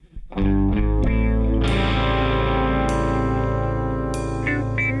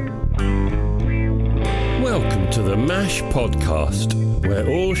the MASH podcast, where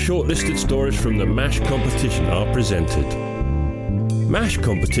all shortlisted stories from the MASH competition are presented. MASH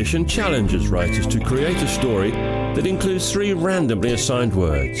competition challenges writers to create a story that includes 3 randomly assigned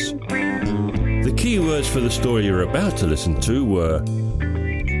words. The key words for the story you're about to listen to were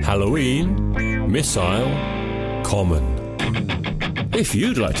Halloween, missile, common. If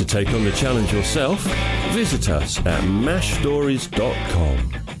you'd like to take on the challenge yourself, visit us at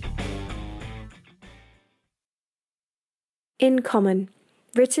mashstories.com. In Common,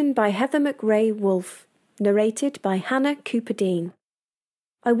 written by Heather McRae-Woolf, narrated by Hannah Cooper-Dean.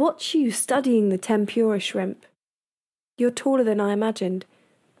 I watch you studying the tempura shrimp. You're taller than I imagined.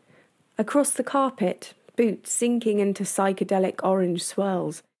 Across the carpet, boots sinking into psychedelic orange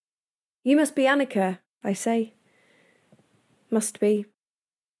swirls. You must be Annika, I say. Must be.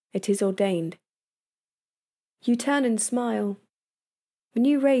 It is ordained. You turn and smile. When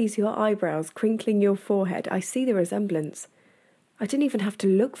you raise your eyebrows, crinkling your forehead, I see the resemblance. I didn't even have to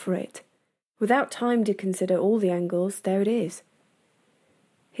look for it. Without time to consider all the angles, there it is.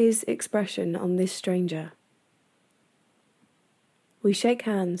 His expression on this stranger. We shake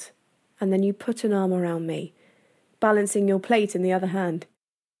hands, and then you put an arm around me, balancing your plate in the other hand.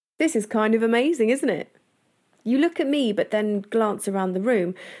 This is kind of amazing, isn't it? You look at me, but then glance around the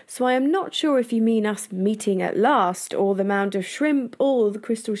room, so I am not sure if you mean us meeting at last, or the mound of shrimp, or the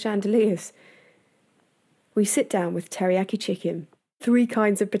crystal chandeliers. We sit down with teriyaki chicken, 3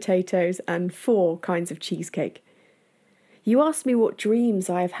 kinds of potatoes, and 4 kinds of cheesecake. You ask me what dreams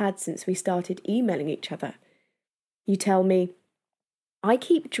I have had since we started emailing each other. You tell me, I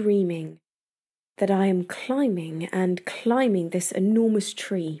keep dreaming that I am climbing this enormous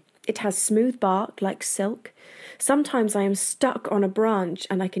tree. It has smooth bark like silk. Sometimes I am stuck on a branch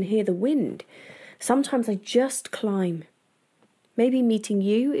and I can hear the wind. Sometimes I just climb. Maybe meeting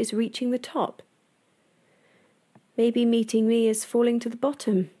you is reaching the top. Maybe meeting me is falling to the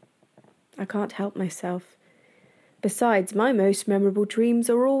bottom. I can't help myself. Besides, my most memorable dreams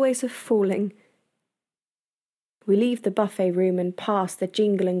are always of falling. We leave the buffet room and pass the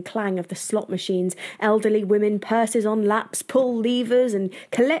jingle and clang of the slot machines. Elderly women, purses on laps, pull levers and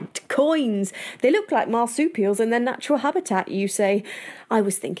collect coins. They look like marsupials in their natural habitat, you say. I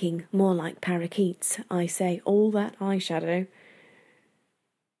was thinking more like parakeets, I say, all that eyeshadow.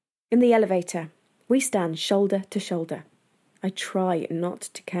 In the elevator, we stand shoulder to shoulder. I try not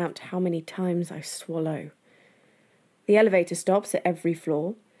to count how many times I swallow. The elevator stops at every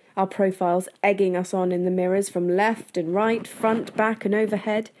floor. Our profiles egging us on in the mirrors from left and right, front, back and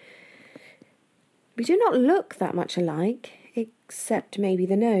overhead. We do not look that much alike, except maybe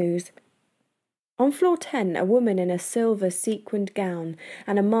the nose. On floor 10, a woman in a silver sequined gown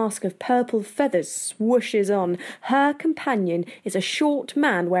and a mask of purple feathers swooshes on. Her companion is a short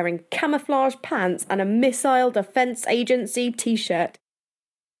man wearing camouflage pants and a Missile Defense Agency t-shirt.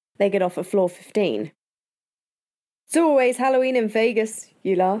 They get off at floor 15. It's always Halloween in Vegas,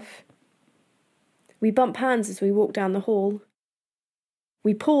 you laugh. We bump hands as we walk down the hall.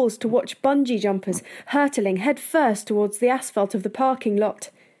 We pause to watch bungee jumpers hurtling head first towards the asphalt of the parking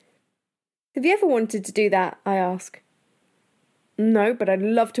lot. Have you ever wanted to do that? I ask. No, but I'd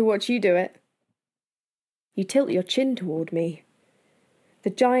love to watch you do it. You tilt your chin toward me. The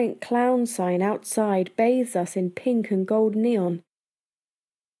giant clown sign outside bathes us in pink and gold neon.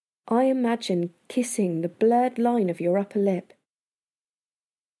 I imagine kissing the blurred line of your upper lip.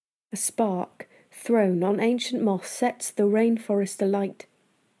 A spark thrown on ancient moss sets the rainforest alight.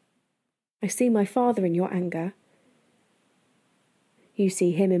 I see my father in your anger. You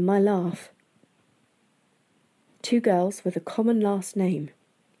see him in my laugh. 2 girls with a common last name.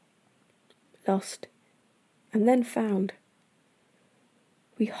 Lost and then found.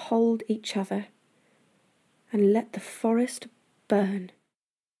 We hold each other and let the forest burn.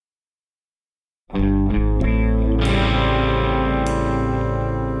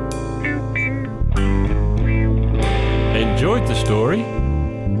 Enjoyed the story?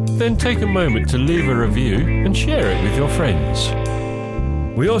 Then take a moment to leave a review and share it with your friends.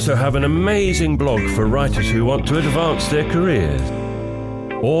 We also have an amazing blog for writers who want to advance their careers.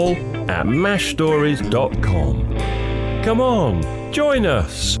 All at mashstories.com. Come on, join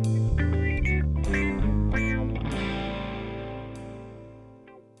us!